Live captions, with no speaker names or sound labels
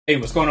Hey,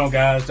 what's going on,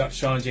 guys? Dr.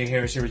 Sean J.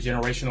 Harris here with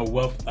Generational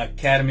Wealth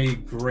Academy.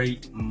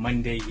 Great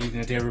Monday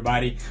evening to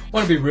everybody. I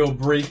want to be real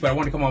brief, but I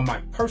want to come on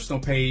my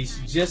personal page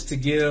just to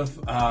give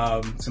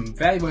some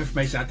valuable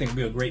information I think will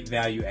be a great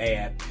value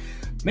add.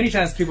 Many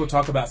times people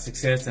talk about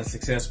success and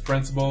success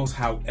principles.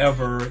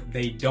 However,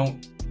 they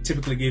don't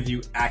typically give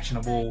you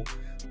actionable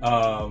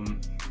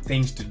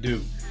things to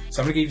do.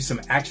 So I'm going to give you some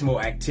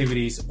actionable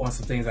activities on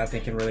some things I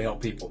think can really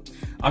help people.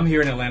 I'm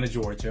here in Atlanta,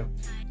 Georgia,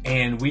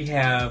 and we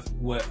have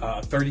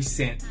a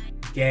 30-cent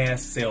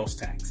gas sales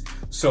tax.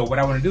 So what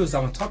I want to do is I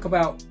want to talk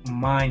about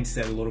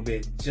mindset a little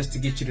bit, just to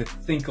get you to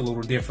think a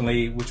little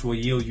differently, which will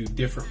yield you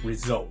different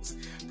results,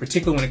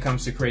 particularly when it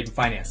comes to creating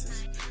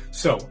finances.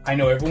 So I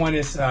know everyone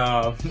is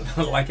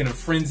like in a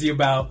frenzy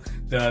about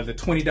the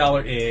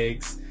 $20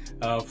 eggs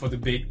for the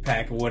big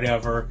pack or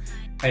whatever.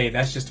 Hey,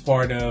 that's just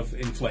part of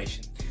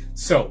inflation.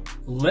 So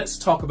let's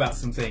talk about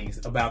some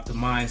things about the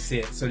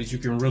mindset so that you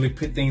can really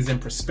put things in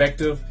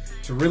perspective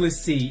to really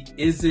see,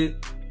 is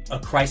it a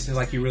crisis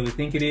like you really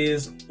think it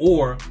is,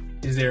 or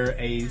is there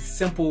a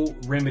simple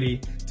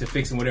remedy to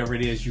fixing whatever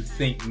it is you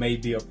think may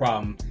be a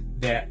problem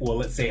that, well,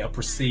 let's say a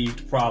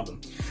perceived problem.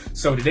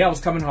 So today I was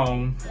coming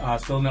home, I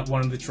was filling up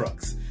one of the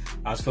trucks.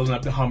 I was filling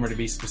up the Hummer, to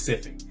be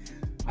specific.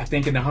 I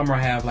think in the Hummer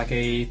I have like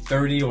a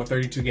 30 or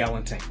 32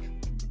 gallon tank.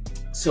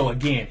 So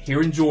again,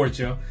 here in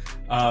Georgia,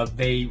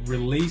 they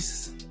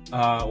release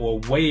or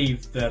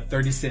waive the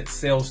 30-cent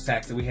sales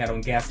tax that we had on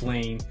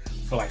gasoline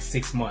for like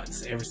 6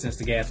 months, ever since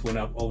the gas went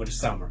up over the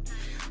summer.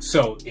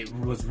 So it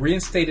was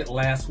reinstated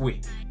last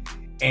week,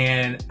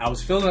 and I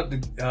was filling up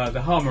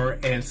the Hummer,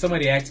 and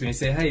somebody asked me and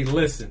said, "Hey,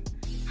 listen,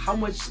 how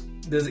much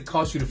does it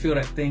cost you to fill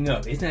that thing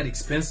up? Isn't that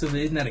expensive?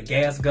 Isn't that a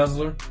gas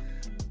guzzler?"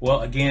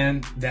 Well,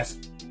 again, that's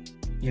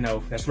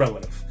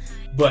relative.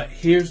 But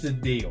here's the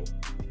deal.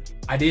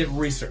 I did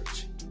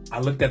research. I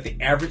looked at the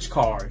average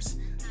cars,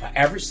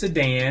 average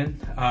sedan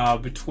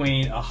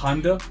between a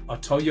Honda, a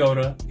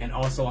Toyota, and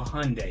also a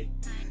Hyundai.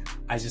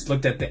 I just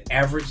looked at the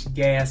average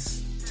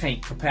gas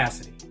tank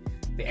capacity.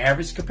 The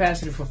average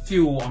capacity for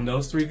fuel on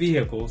those three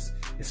vehicles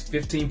is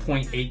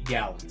 15.8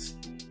 gallons.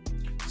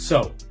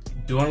 So,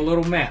 doing a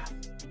little math,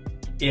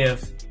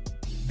 if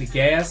the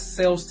gas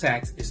sales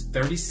tax is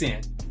 30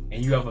 cents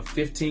and you have a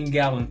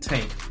 15-gallon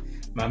tank,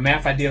 my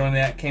math I did on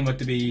that came up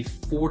to be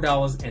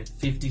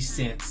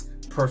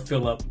 $4.50 per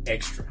fill up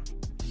extra.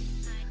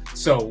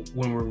 So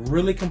when we're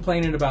really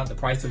complaining about the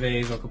price of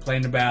eggs or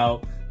complaining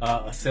about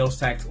a sales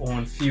tax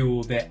on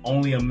fuel that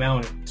only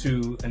amounted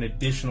to an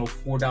additional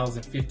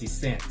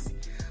 $4.50,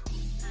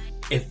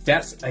 if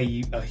that's a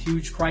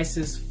huge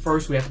crisis,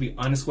 first we have to be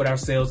honest with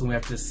ourselves, and we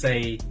have to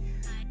say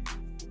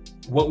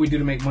what we do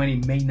to make money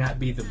may not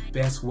be the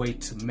best way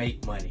to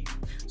make money.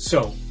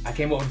 So I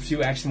came up with a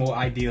few actionable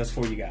ideas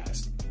for you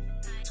guys.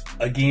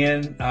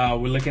 Again,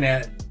 we're looking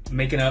at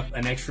making up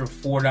an extra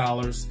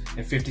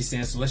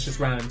 $4.50. So let's just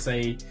round it and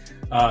say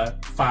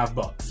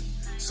 $5.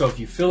 So if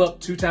you fill up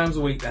 2 times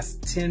a week, that's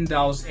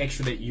 $10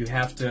 extra that you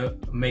have to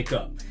make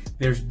up.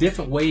 There's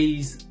different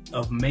ways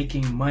of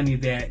making money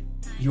that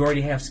you already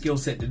have skill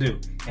set to do,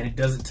 and it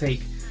doesn't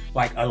take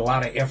like a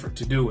lot of effort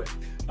to do it.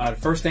 The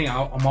first thing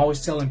I'm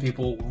always telling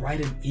people,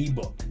 write an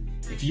ebook.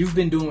 If you've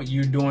been doing what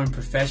you're doing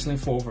professionally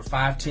for over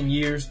 5-10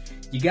 years,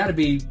 you got to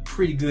be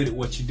pretty good at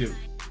what you do.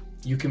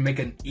 You can make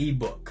an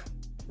ebook.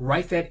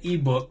 Write that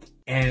ebook,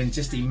 and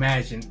just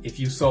imagine if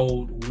you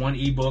sold one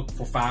ebook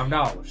for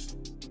 $5.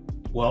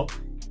 Well,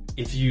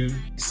 if you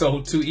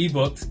sold 2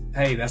 ebooks,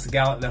 hey, that's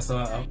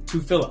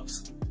 2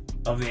 fill-ups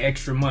of the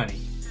extra money.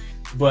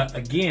 But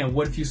again,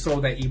 what if you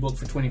sold that ebook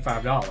for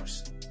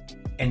 $25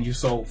 and you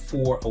sold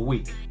 4 a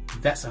week?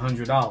 That's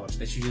 $100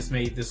 that you just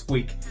made this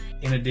week,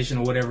 in addition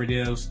to whatever it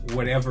is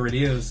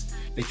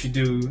that you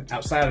do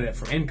outside of that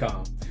for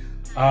income.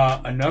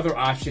 Another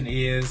option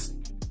is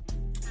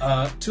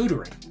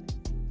tutoring.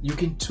 You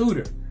can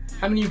tutor.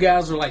 How many of you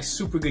guys are like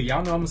super good?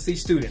 Y'all know I'm a C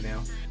student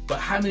now, but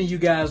how many of you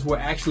guys were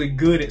actually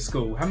good at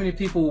school? How many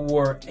people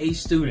were A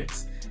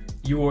students?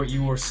 You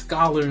were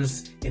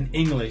scholars in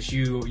English.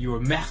 You were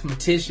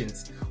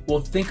mathematicians. Well,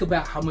 think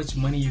about how much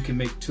money you can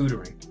make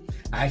tutoring.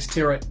 I asked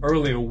Tara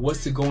earlier,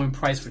 what's the going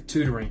price for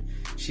tutoring?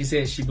 She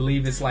said she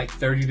believes it's like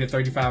 $30 to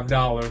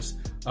 $35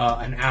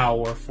 an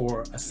hour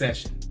for a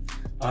session.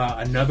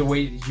 Another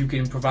way you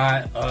can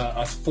provide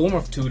a form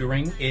of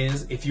tutoring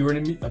is if you're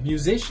a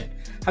musician.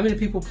 How many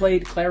people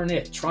played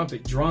clarinet,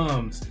 trumpet,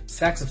 drums,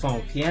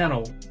 saxophone,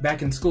 piano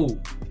back in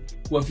school?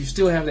 Well, if you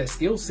still have that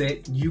skill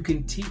set, you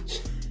can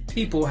teach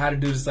people how to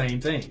do the same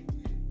thing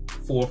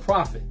for a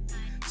profit.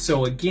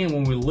 So again,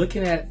 when we're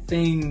looking at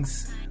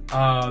things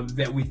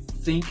that we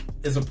think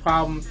is a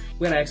problem,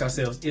 we gotta ask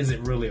ourselves, is it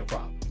really a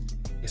problem?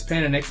 Is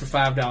paying an extra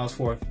 $5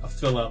 for a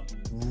fill-up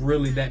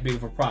really that big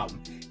of a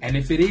problem? And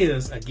if it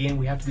is, again,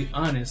 we have to be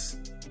honest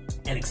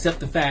and accept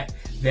the fact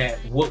that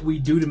what we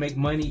do to make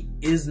money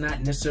is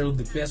not necessarily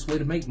the best way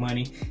to make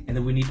money, and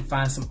that we need to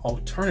find some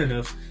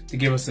alternatives to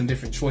give us some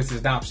different choices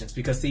and options.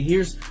 Because see,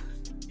 here's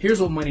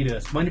what money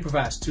does. Money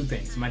provides 2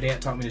 things. My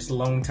dad taught me this a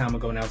long time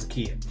ago when I was a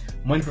kid.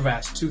 Money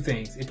provides 2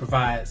 things. It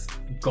provides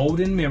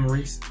golden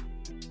memories,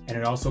 and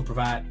it also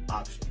provides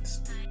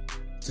options.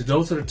 So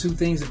those are the two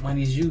things that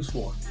money is used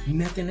for.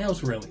 Nothing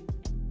else really.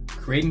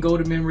 Creating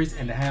golden memories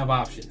and to have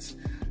options.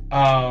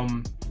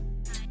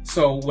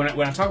 So when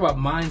I talk about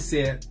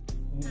mindset,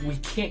 we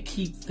can't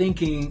keep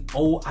thinking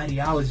old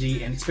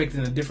ideology and expecting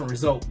a different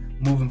result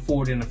moving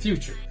forward in the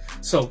future.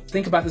 So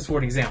think about this for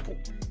an example.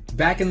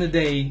 Back in the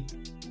day,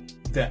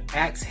 the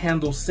axe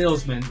handle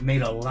salesman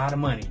made a lot of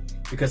money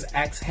because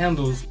axe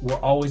handles were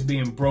always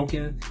being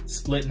broken,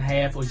 split in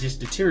half, or just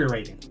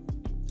deteriorating.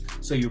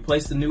 So you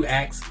replace the new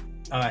axe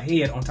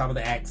head on top of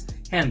the axe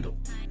handle.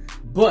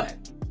 But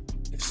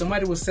if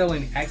somebody was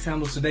selling axe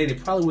handles today, they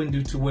probably wouldn't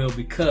do too well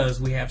because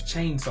we have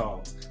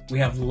chainsaws. We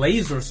have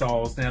laser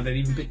saws now that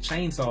even put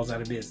chainsaws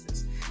out of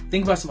business.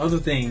 Think about some other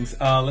things.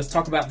 Let's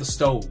talk about the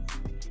stove.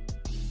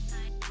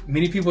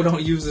 Many people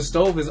don't use the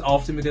stove as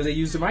often because they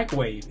use the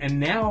microwave. And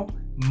now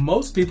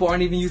most people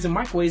aren't even using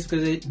microwaves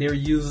because they're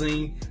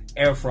using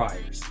air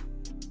fryers.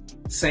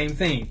 Same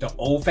thing, the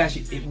old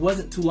fashioned, it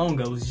wasn't too long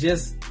ago, it was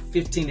just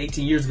 15,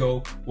 18 years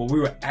ago where we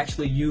were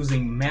actually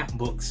using map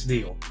books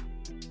still.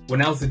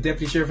 When I was the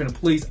deputy sheriff in the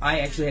police,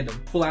 I actually had to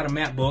pull out a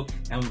map book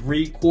and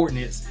read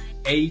coordinates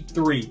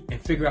A3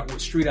 and figure out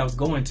what street I was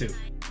going to.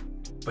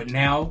 But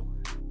now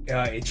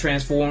it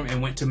transformed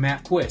and went to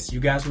MapQuest. You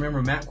guys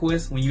remember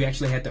MapQuest when you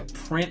actually had to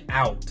print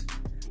out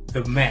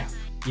the map?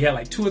 You had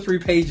like 2 or 3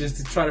 pages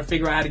to try to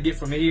figure out how to get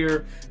from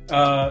here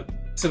to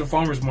the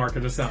farmer's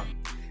market or something.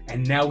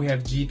 And now we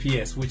have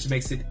GPS, which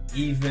makes it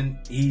even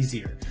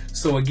easier.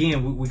 So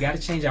again, we got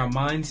to change our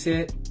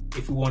mindset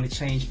if we want to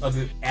change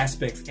other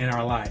aspects in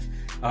our life,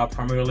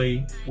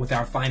 primarily with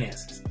our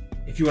finances.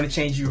 If you want to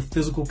change your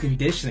physical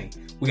conditioning,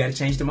 we got to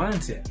change the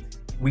mindset.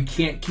 We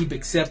can't keep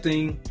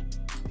accepting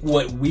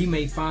what we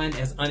may find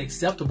as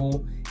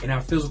unacceptable in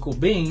our physical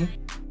being.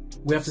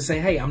 We have to say,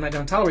 hey, I'm not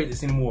going to tolerate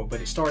this anymore.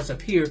 But it starts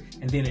up here,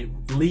 and then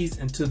it leads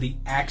into the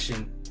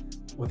action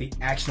or the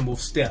actionable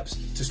steps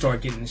to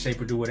start getting in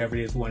shape or do whatever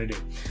it is we want to do.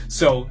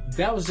 So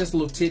that was just a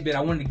little tidbit.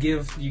 I wanted to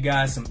give you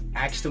guys some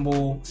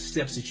actionable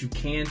steps that you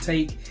can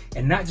take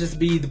and not just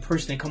be the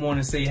person that come on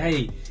and say,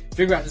 hey,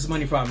 figure out this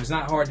money problem. It's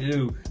not hard to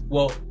do.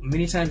 Well,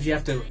 many times you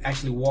have to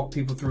actually walk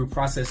people through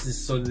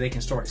processes so that they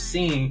can start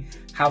seeing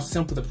how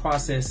simple the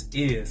process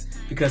is.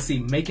 Because see,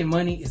 making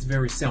money is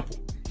very simple.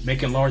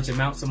 Making large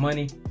amounts of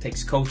money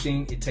takes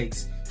coaching, it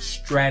takes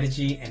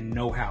strategy and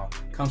know-how.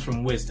 It comes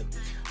from wisdom.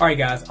 All right,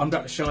 guys, I'm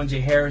Dr. Sean J.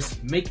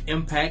 Harris. Make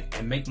impact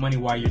and make money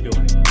while you're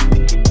doing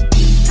it.